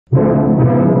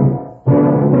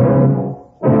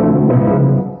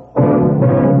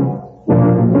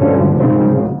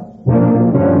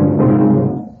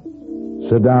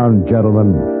Sit down,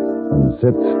 gentlemen, and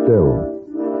sit still.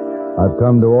 I've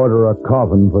come to order a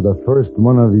coffin for the first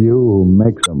one of you who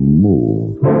makes a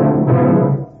move.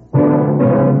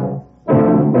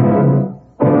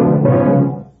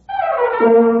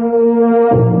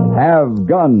 Have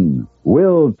Gun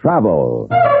Will Travel.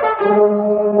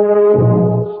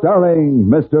 Starring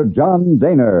Mr. John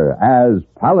Dehner as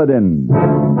Paladin.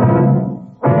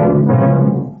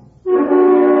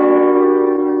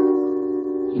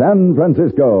 San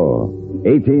Francisco,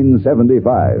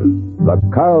 1875. The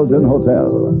Carlton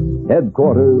Hotel,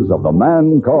 headquarters of the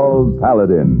man called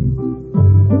Paladin.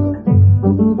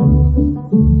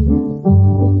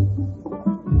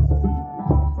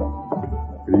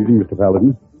 Good evening, Mr.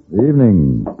 Paladin.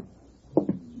 Evening.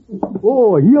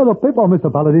 Oh, here the paper,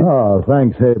 Mr. Paladin. Oh,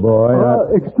 thanks, hey boy.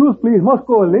 Excuse, please. Must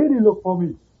go a lady look for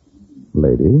me.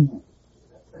 Lady?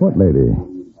 What lady?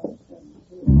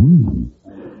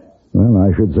 Well,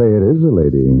 I should say it is a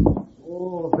lady.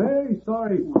 Oh, very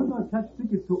sorry. Could not catch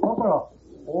tickets to opera.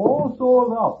 All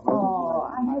sold up. Oh,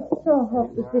 I had so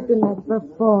hoped to see tonight's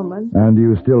performance. And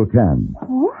you still can.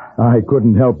 Oh? I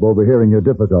couldn't help overhearing your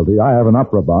difficulty. I have an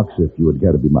opera box if you would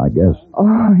care to be my guest.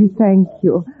 Oh, thank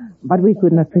you. But we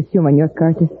could not presume on your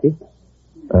courtesy.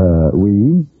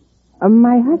 We?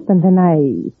 My husband and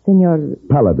I, Senor...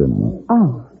 Paladin.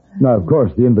 Oh. Now, of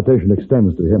course, the invitation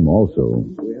extends to him also.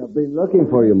 We have been looking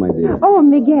for you, my dear. Oh,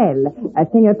 Miguel.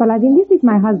 Senor Paladin, this is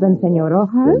my husband, Senor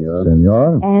Rojas.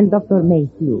 Senor? And Dr.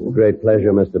 Mayhew. Great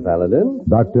pleasure, Mr. Paladin.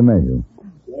 Dr. Mayhew.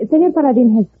 Senor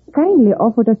Paladin has kindly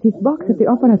offered us his box at the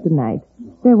opera tonight.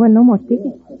 There were no more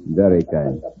tickets. Very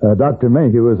kind. Dr.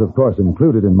 Mayhew is, of course,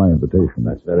 included in my invitation.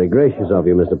 That's very gracious of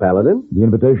you, Mr. Paladin. The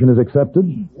invitation is accepted?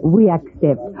 We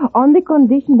accept, on the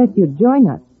condition that you join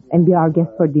us and be our guest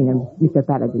for dinner, Mr.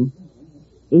 Paladin.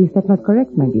 Is that not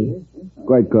correct, my dear?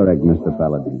 Quite correct, Mr.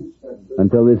 Paladin.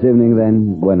 Until this evening,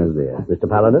 then, buenos dias. Mr.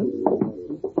 Paladin?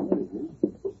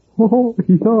 Oh,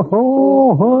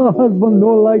 husband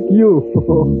no like you.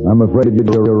 I'm afraid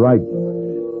you're right.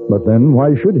 But then,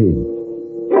 why should he?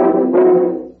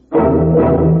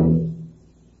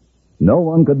 No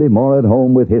one could be more at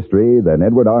home with history than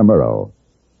Edward R. Murrow.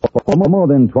 For more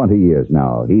than 20 years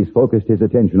now, he's focused his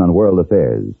attention on world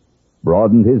affairs,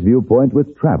 broadened his viewpoint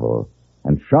with travel,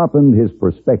 and sharpened his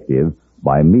perspective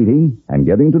by meeting and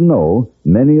getting to know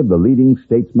many of the leading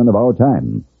statesmen of our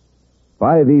time.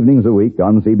 5 evenings a week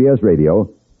on CBS Radio,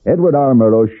 Edward R.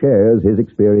 Murrow shares his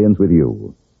experience with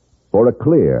you. For a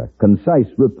clear,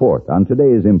 concise report on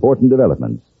today's important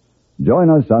developments, join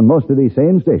us on most of these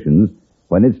same stations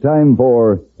when it's time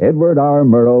for Edward R.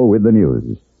 Murrow with the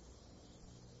news.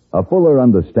 A fuller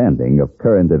understanding of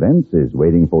current events is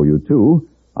waiting for you, too,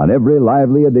 on every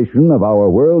lively edition of our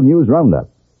World News Roundup.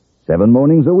 7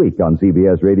 mornings a week on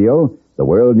CBS Radio, the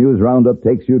World News Roundup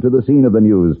takes you to the scene of the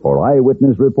news for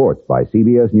eyewitness reports by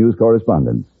CBS News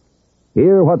correspondents.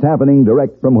 Hear what's happening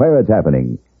direct from where it's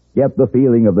happening. Get the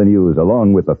feeling of the news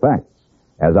along with the facts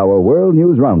as our World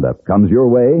News Roundup comes your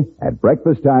way at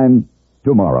breakfast time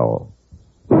tomorrow.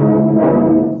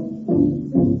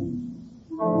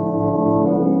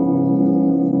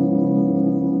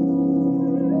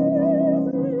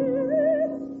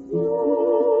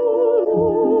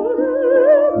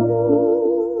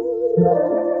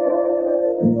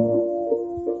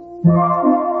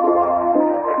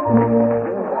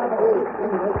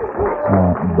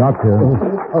 Doctor.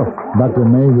 Dr.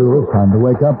 Mayhew, it's time to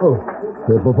wake up.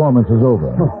 The performance is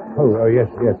over. Yes,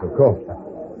 of course.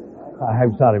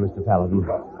 I'm sorry, Mr. Paladin.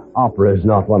 Opera is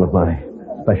not one of my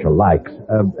special likes.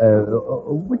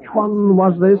 Which one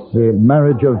was this? The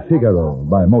Marriage of Figaro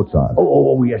by Mozart.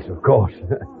 Oh, yes, of course.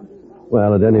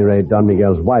 Well, at any rate, Don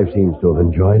Miguel's wife seems to have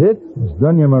enjoyed it.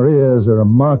 Doña Maria is a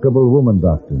remarkable woman,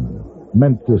 Doctor.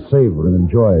 Meant to savor and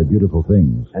enjoy beautiful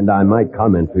things. And I might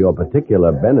comment for your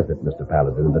particular benefit, Mr.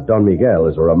 Paladin, that Don Miguel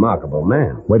is a remarkable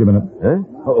man. Wait a minute. Huh?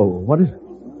 Oh, what is it?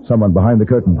 Someone behind the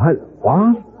curtain.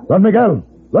 What? Don Miguel!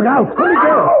 Look out! Don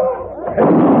Miguel!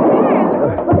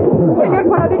 Senor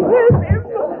Paladin, help!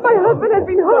 My husband has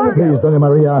been hurt. Please, Doña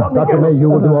Maria. Dr. Mayhew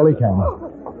will do all he can.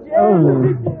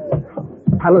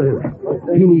 Paladin,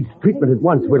 he needs treatment at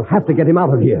once. We'll have to get him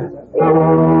out of here.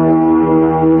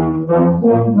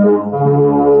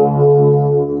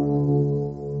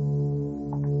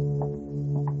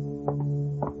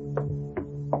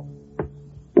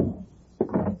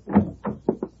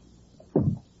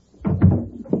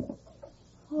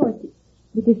 Oh,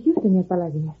 it is you, Senor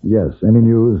Paladin. Yes, any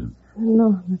news?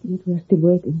 No, not yet. We're still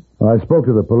waiting. I spoke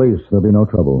to the police. There'll be no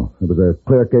trouble. It was a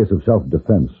clear case of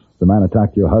self-defense. The man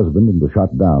attacked your husband and was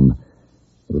shot down.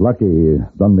 It was lucky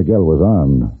Don Miguel was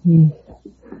armed. Yes.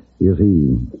 Is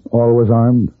he always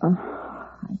armed? I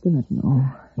do not know.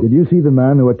 Did you see the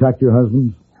man who attacked your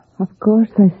husband? Of course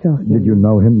I saw him. Did you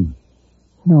know him?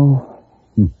 No.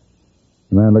 The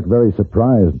man looked very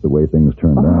surprised at the way things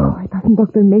turned out. It doesn't,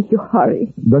 Doctor, make you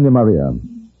hurry. Doña Maria,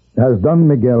 has Don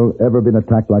Miguel ever been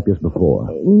attacked like this before?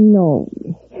 No.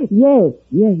 Yes,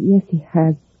 he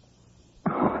has.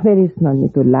 There is no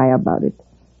need to lie about it.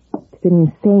 It's an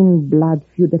insane blood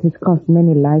feud that has cost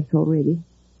many lives already.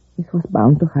 This was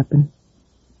bound to happen.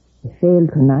 They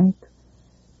failed tonight.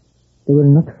 They will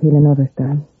not fail another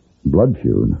time. Blood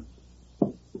feud?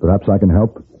 Perhaps I can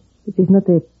help? It is not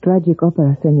a tragic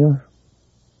opera, senor.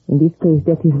 In this case,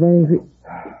 death is very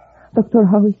Doctor,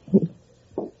 how is he?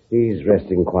 He's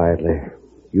resting quietly.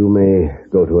 You may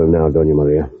go to him now, Doña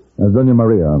Maria. Doña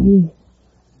Maria, Yes.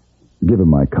 Give him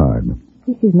my card.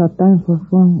 This is not time for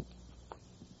fun.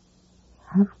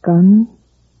 Have gone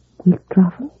will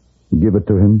travel. Give it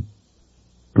to him,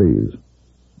 please.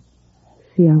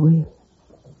 See, I will.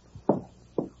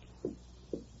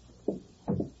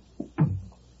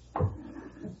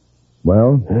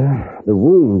 Well? The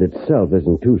wound itself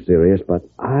isn't too serious, but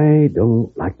I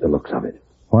don't like the looks of it.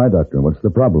 Why, Doctor? What's the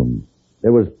problem?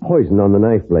 There was poison on the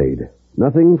knife blade.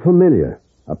 Nothing familiar.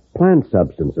 A plant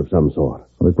substance of some sort.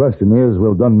 Well, the question is,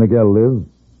 will Don Miguel live?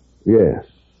 Yes.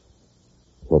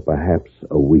 For perhaps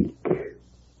a week.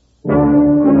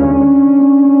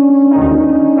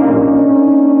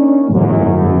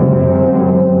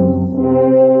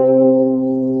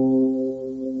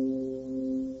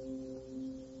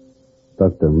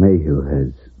 Dr. Mayhew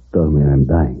has told me I'm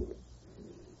dying.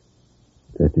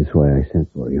 That is why I sent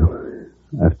for you,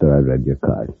 after I read your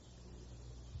card.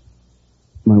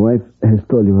 My wife has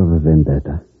told you of a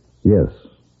vendetta. Yes.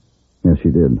 Yes, she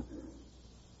did.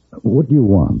 What do you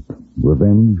want?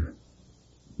 Revenge?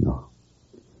 No.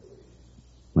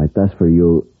 My task for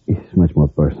you is much more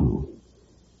personal.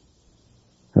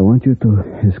 I want you to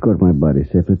escort my body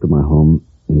safely to my home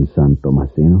in San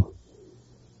Tomasino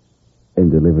and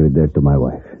deliver it there to my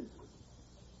wife.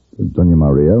 Doña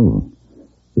Maria,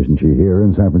 isn't she here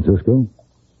in San Francisco?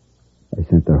 I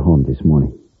sent her home this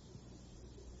morning.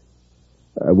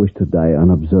 I wish to die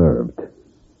unobserved.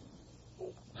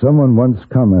 Someone once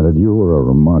commented you were a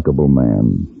remarkable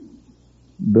man.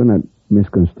 Do not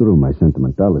misconstrue my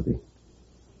sentimentality.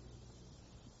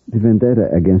 The vendetta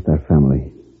against our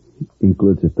family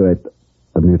includes a threat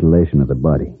of mutilation of the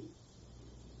body,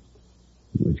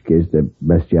 in which case the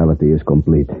bestiality is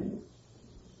complete.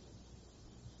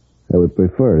 I would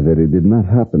prefer that it did not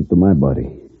happen to my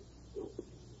body.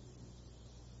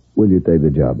 Will you take the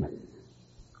job?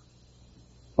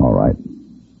 All right.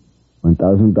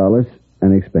 $1,000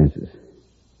 and expenses.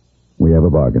 We have a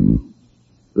bargain.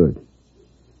 Good.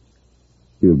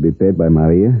 You'll be paid by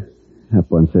Maria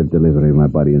upon safe delivery of my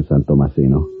body in San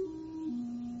Tomasino.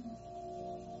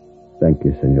 Thank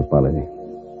you, Senor Paladin.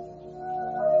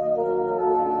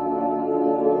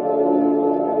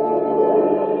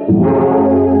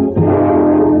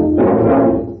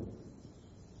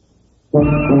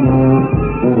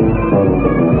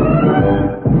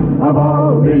 Of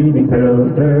all leading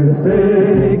filters,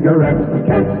 cigarettes,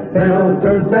 Kent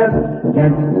filters best,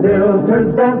 Kent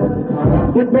filters best.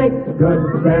 It makes good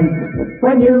sense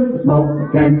when you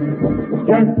smoke Kent,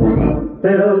 Kent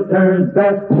filters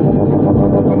best.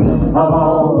 Of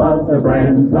all of the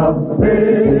brands of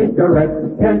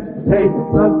cigarettes, Kent tastes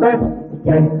the best,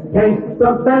 Kent tastes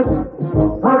the best.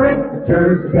 A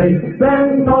richer taste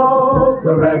than all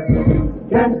the rest,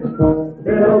 Kent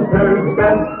filters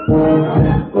best.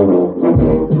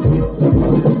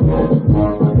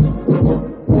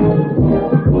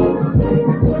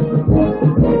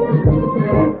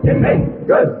 It makes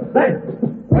good sense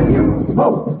when you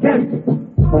smoke Kent.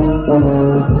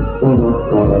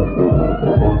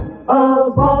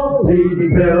 Of all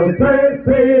leading filter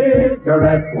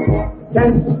cigarettes,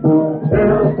 Kent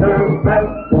filters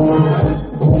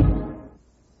best.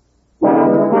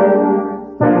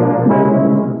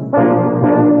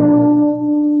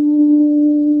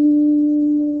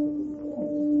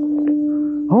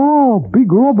 Oh,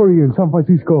 big robbery in San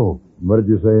Francisco. What did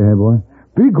you say, hey boy?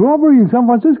 Big robbery in San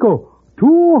Francisco.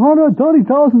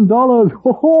 $230,000.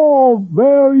 Oh,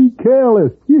 very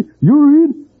careless. You read?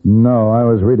 No, I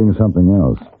was reading something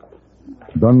else.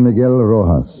 Don Miguel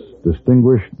Rojas,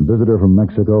 distinguished visitor from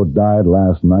Mexico, died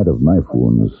last night of knife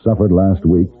wounds suffered last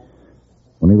week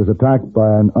when he was attacked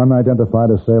by an unidentified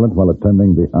assailant while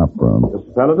attending the opera.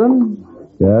 Mr. Paladin?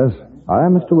 Yes? I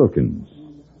am Mr. Wilkins.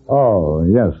 Oh,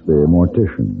 yes, the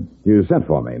mortician. You sent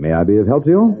for me. May I be of help to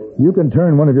you? You can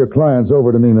turn one of your clients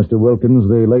over to me, Mr. Wilkins,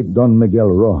 the late Don Miguel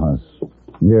Rojas.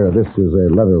 Here, this is a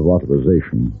letter of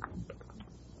authorization.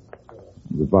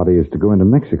 The body is to go into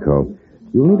Mexico.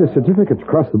 You'll need a certificate to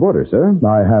cross the border, sir.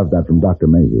 I have that from Dr.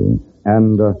 Mayhew.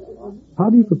 And how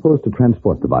do you propose to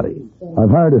transport the body? I've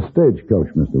hired a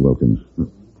stagecoach, Mr. Wilkins.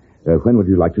 When would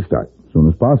you like to start? As soon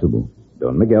as possible.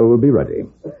 Don Miguel will be ready.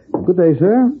 Good day,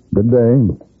 sir. Good day.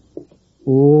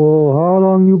 Oh, how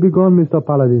long you be gone, Mr.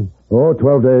 Paladin? Oh,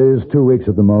 12 days, 2 weeks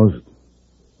at the most.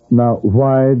 Now,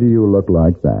 why do you look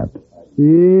like that?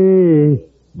 Hey,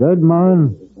 dead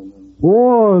man.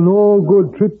 Oh, no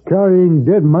good trip carrying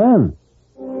dead man.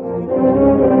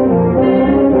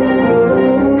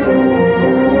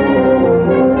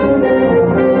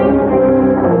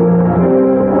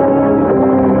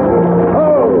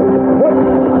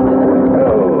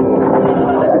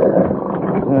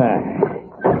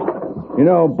 You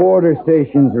know, border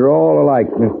stations are all alike,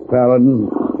 Mr. Paladin.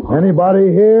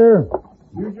 Anybody here?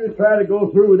 You just try to go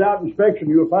through without inspection.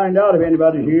 You'll find out if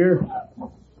anybody's here.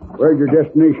 Where's your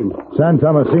destination? San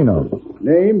Tomasino.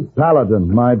 Name?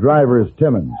 Paladin. My driver is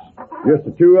Timmons. Just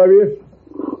the two of you?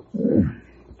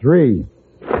 3.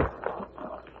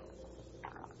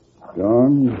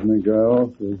 John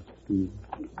Miguel.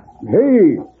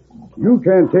 Hey, you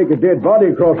can't take a dead body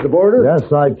across the border.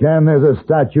 Yes, I can. There's a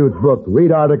statute book.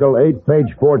 Read Article 8,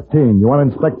 page 14. You want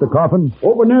to inspect the coffin?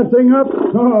 Open that thing up?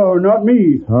 No, not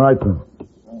me. All right, then.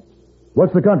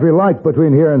 What's the country like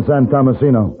between here and San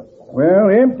Tomasino? Well,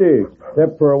 empty,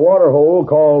 except for a water hole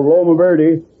called Loma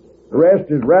Verde. The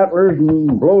rest is rattlers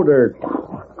and blow dirt.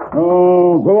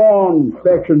 Oh, go on.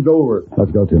 Inspection's over.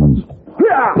 Let's go, Timmons.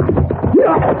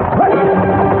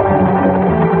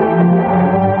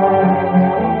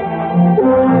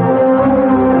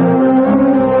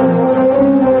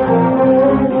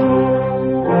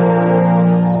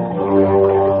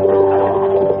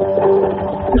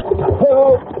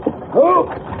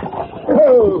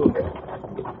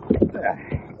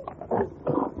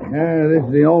 This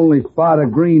is the only spot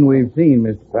of green we've seen,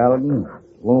 Mr. Paladin.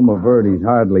 Loma Verde's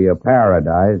hardly a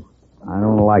paradise. I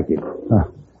don't like it.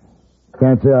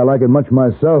 Can't say I like it much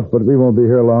myself, but we won't be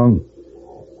here long.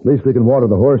 At least we can water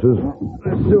the horses.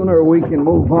 The sooner we can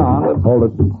move on. Hold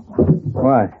it.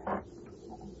 What?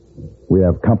 We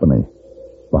have company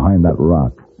behind that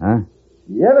rock. Huh?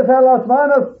 ¿Lleves a las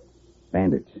manos?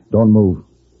 Bandits. Don't move.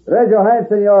 Raise your hands,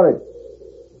 senores.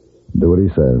 Do what he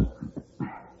says.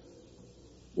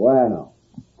 Bueno.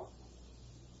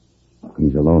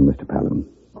 He's alone, Mr. Paladin.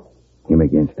 Him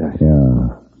against us.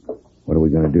 Yeah. What are we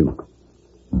going to do?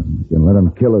 We can let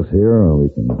him kill us here, or we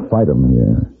can fight him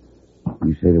here.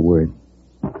 You say the word.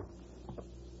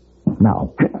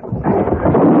 Now.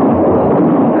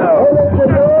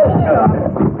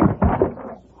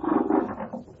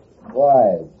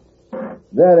 Wise.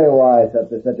 Very wise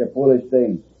after such a foolish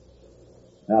thing.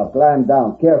 Now climb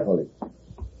down carefully.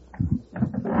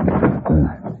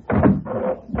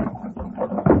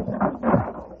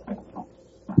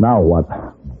 Now what?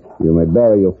 You may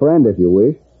bury your friend if you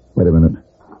wish. Wait a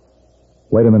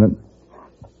minute.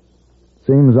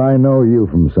 Seems I know you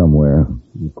from somewhere.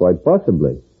 Quite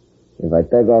possibly. If I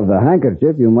take off the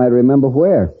handkerchief, you might remember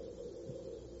where.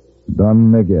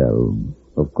 Don Miguel.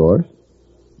 Of course.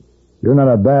 You're not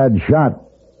a bad shot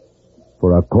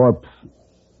for a corpse.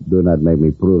 Do not make me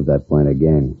prove that point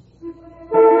again.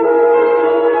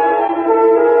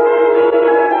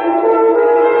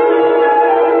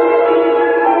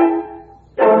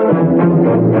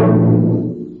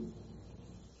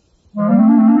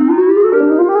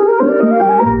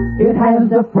 It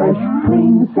has a fresh,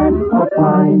 clean scent of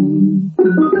pine.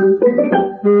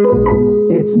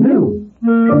 It's new.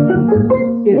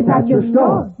 It's at your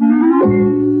store.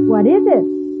 What is it?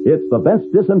 It's the best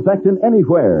disinfectant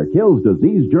anywhere. Kills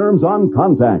disease germs on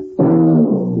contact.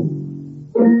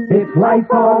 It's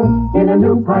Lysol in a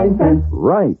new pine scent.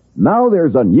 Right. Now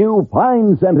there's a new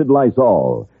pine-scented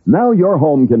Lysol. Now your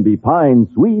home can be pine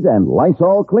sweet and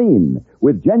Lysol clean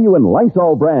with genuine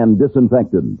Lysol brand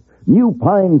disinfectant. New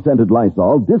pine-scented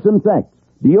Lysol disinfects,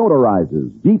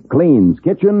 deodorizes, deep cleans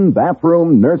kitchen,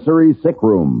 bathroom, nursery, sick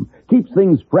room. Keeps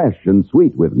things fresh and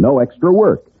sweet with no extra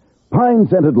work.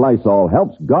 Pine-scented Lysol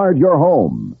helps guard your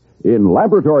home. In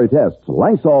laboratory tests,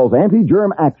 Lysol's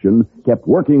anti-germ action kept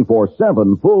working for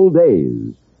 7 full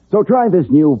days. So try this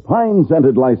new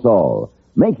pine-scented Lysol.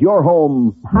 Make your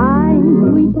home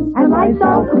Pine sweet and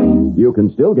Lysol clean. You can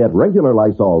still get regular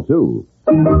Lysol, too.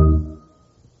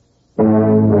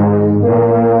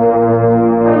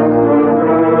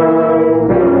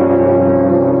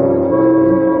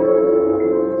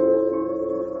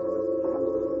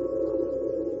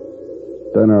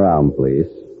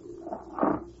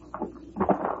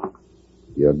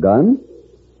 Your gun?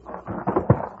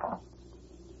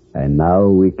 And now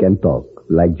we can talk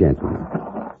like gentlemen.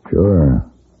 Sure.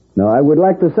 Now, I would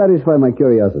like to satisfy my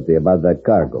curiosity about that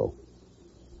cargo.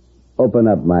 Open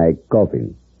up my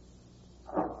coffin.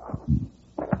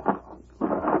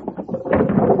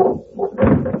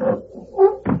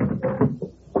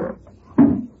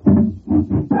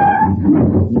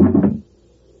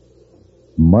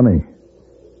 Money.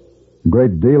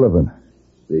 Great deal of it.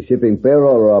 The shipping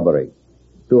payroll robbery.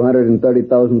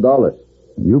 $230,000.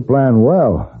 You planned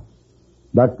well.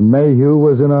 Dr. Mayhew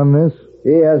was in on this?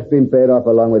 He has been paid off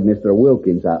along with Mr.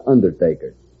 Wilkins, our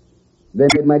undertaker. They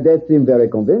made my death seem very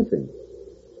convincing.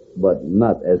 But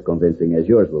not as convincing as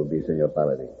yours will be, Senor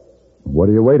Paladin. What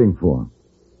are you waiting for?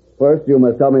 First, you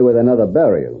must help me with another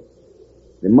burial.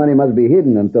 The money must be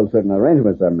hidden until certain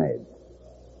arrangements are made.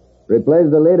 Replace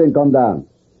the lid and come down.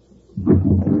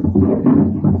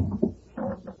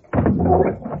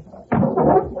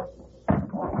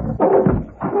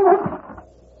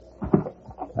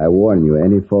 I warn you,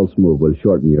 any false move will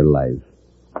shorten your life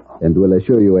and will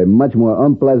assure you a much more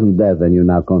unpleasant death than you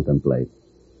now contemplate.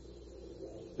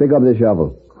 Pick up the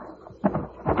shovel.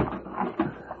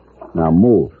 Now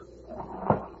move.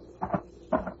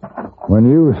 When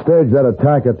you staged that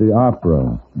attack at the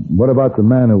opera, what about the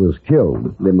man who was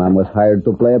killed? The man was hired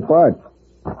to play a part.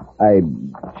 I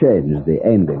changed the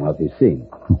ending of his scene.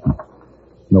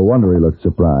 No wonder he looked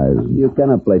surprised. You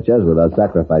cannot play chess without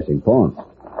sacrificing pawns.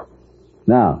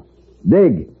 Now,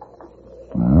 dig.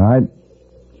 All right.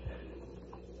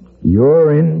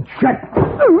 You're in check.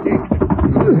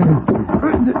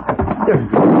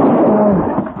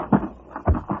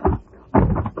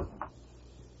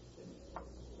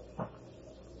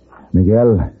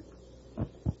 Miguel.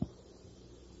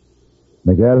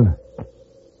 Miguel.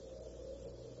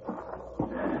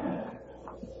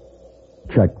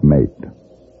 Checkmate.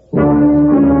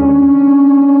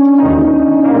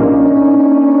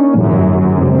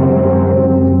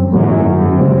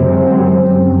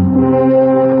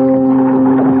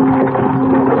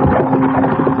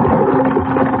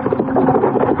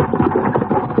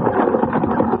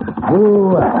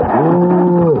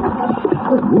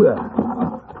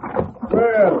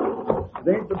 Well, it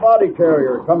ain't the body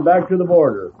carrier. Come back to the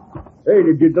border. Hey,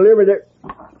 did you deliver the...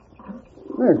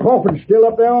 The coffin's still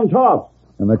up there on top.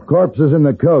 And the corpse is in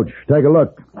the coach. Take a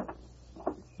look.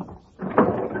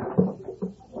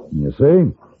 You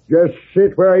see? Just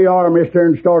sit where you are, mister,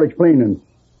 and start explaining.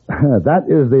 That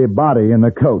is the body in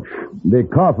the coach. The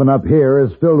coffin up here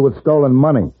is filled with stolen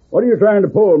money. What are you trying to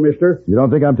pull, mister? You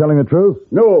don't think I'm telling the truth?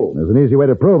 No. There's an easy way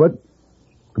to prove it.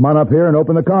 Come on up here and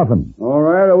open the coffin. All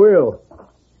right, I will.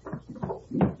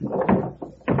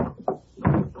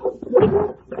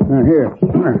 Now, here.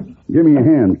 Give me a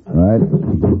hand. Right.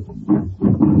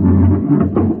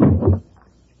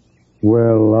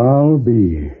 Well, I'll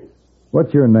be.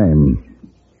 What's your name?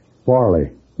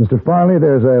 Farley. Mr. Farley,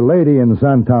 there's a lady in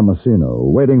San Tomasino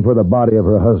waiting for the body of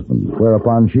her husband,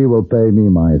 whereupon she will pay me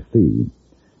my fee.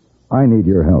 I need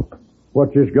your help.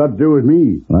 What's this got to do with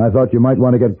me? I thought you might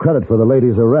want to get credit for the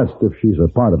lady's arrest if she's a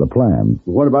part of the plan.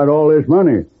 What about all this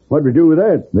money? What do we do with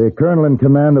that? The colonel in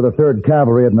command of the 3rd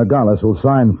Cavalry at Nogales will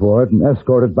sign for it and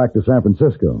escort it back to San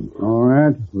Francisco. All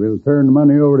right. We'll turn the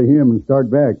money over to him and start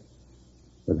back.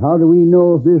 But how do we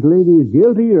know if this lady is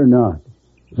guilty or not?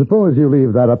 Suppose you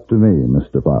leave that up to me,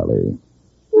 Mr. Farley.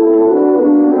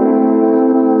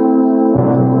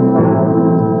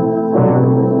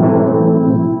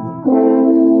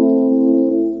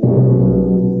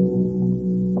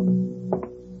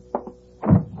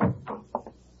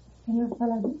 Senor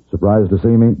Paladin? Surprised to see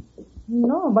me?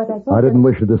 No, but I thought... I didn't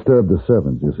wish to disturb the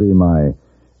servants. You see, my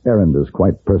errand is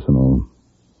quite personal.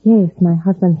 Yes, my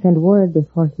husband sent word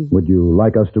before he... Would you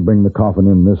like us to bring the coffin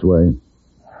in this way?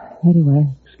 Very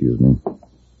well. Excuse me.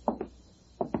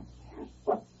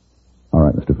 All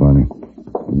right, Mr. Farley.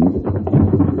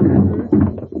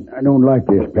 I don't like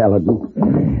this, Paladin.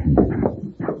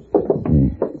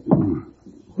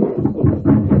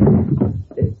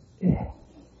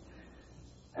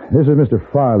 This is Mr.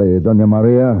 Farley, Doña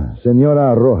Maria,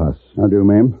 Senora Rojas. How do,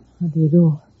 ma'am? How do you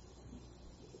do?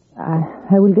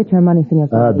 I will get your money, Senor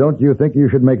Farley. Don't you think you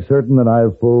should make certain that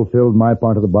I've fulfilled my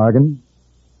part of the bargain?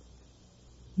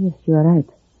 Yes, you are right.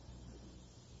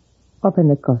 Open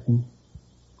the coffin.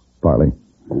 Farley.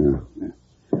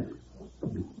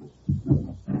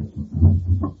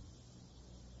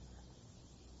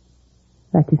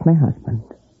 That is my husband.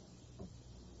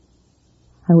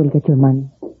 I will get your money.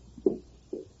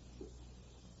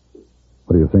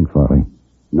 What do you think, Farley?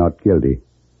 Not guilty.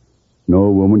 No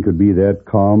woman could be that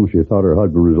calm. She thought her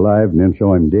husband was alive and then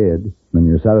saw him dead. And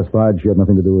you're satisfied she had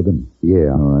nothing to do with him?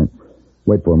 Yeah. All right.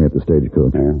 Wait for me at the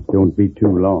stagecoach. Don't be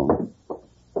too long.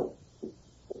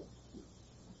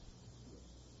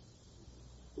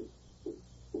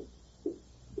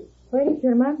 Where is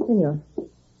your man, senor?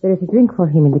 There is a drink for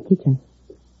him in the kitchen.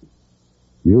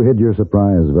 You hid your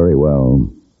surprise very well.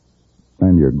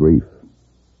 And your grief.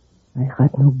 I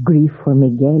had no grief for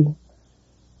Miguel.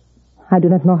 I do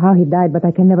not know how he died, but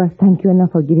I can never thank you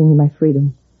enough for giving me my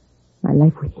freedom. My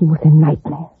life with him was a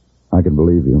nightmare. I can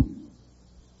believe you.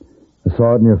 I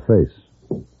saw it in your face.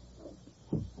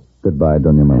 Goodbye,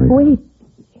 Doña Maria. Wait.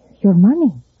 Your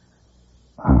money.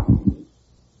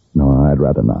 No, I'd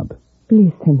rather not.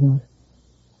 Please, senor.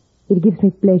 It gives me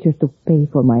pleasure to pay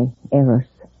for my errors.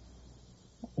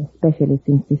 Especially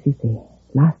since this is the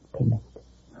last payment.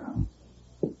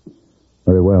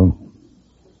 Very well.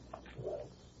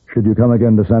 Should you come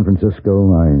again to San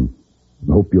Francisco, I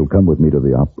hope you'll come with me to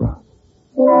the opera.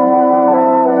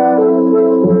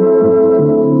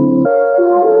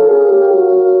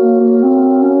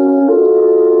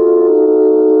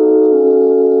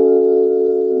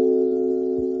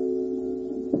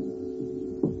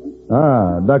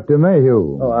 Dr.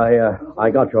 Mayhew. Oh, I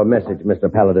got your message,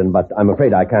 Mr. Paladin, but I'm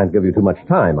afraid I can't give you too much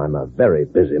time. I'm a very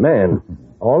busy man.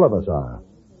 All of us are.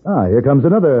 Here comes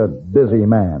another busy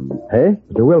man. Hey?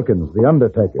 Mr. Wilkins, the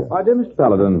undertaker. My dear Mr.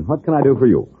 Paladin, what can I do for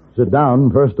you? Sit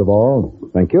down, first of all.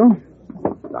 Thank you.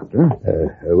 Doctor?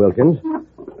 Wilkins?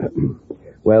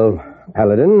 Well,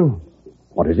 Paladin,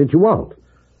 what is it you want?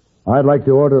 I'd like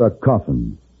to order a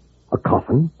coffin. A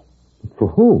coffin? For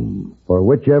whom? For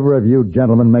whichever of you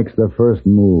gentlemen makes the first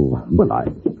move. Well,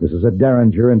 This is a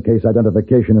derringer in case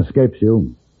identification escapes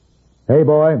you. Hey,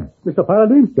 boy. Mr.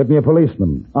 Paladin? Get me a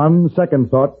policeman. On second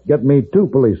thought, get me 2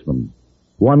 policemen.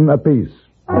 1 apiece.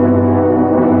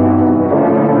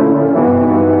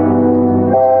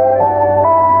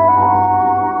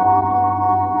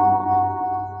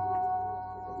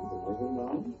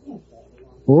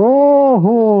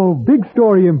 Oh, big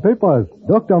story in papers.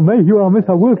 Dr. Mayhew and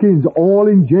Mr. Wilkins all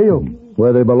in jail.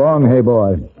 Where they belong, hey,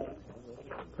 boy.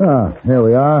 Here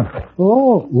we are.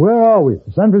 Oh, where are we?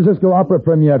 San Francisco Opera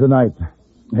premiere tonight.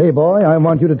 Hey, boy, I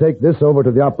want you to take this over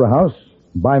to the Opera House.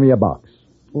 Buy me a box.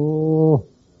 Oh.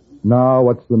 Now,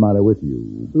 what's the matter with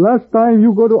you? Last time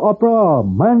you go to opera,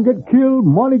 man get killed,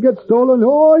 money get stolen.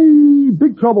 Oi,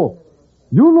 big trouble.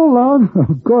 You no learn?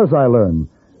 Of course I learn.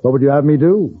 What would you have me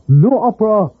do? No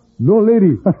opera, no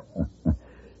lady.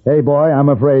 Hey, boy, I'm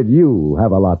afraid you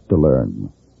have a lot to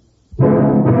learn.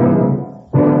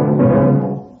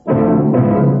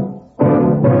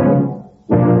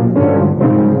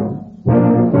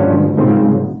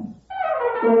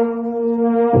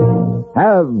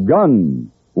 Have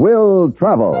Gun, Will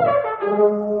Travel.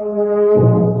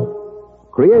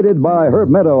 Created by Herb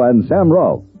Meadow and Sam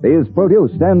Rolfe, is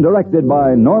produced and directed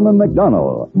by Norman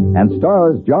McDonnell, and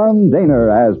stars John Dehner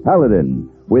as Paladin,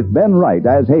 with Ben Wright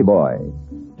as Hey Boy.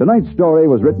 Tonight's story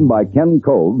was written by Ken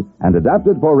Kolb and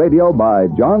adapted for radio by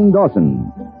John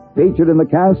Dawson. Featured in the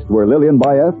cast were Lillian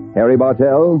Bayeth, Harry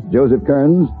Bartell, Joseph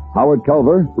Kearns, Howard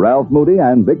Culver, Ralph Moody,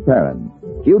 and Vic Perrin.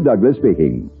 Hugh Douglas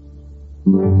speaking.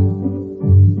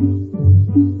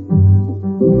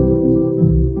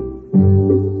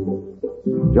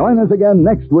 Join us again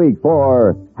next week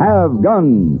for Have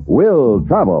Gun, Will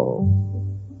Travel.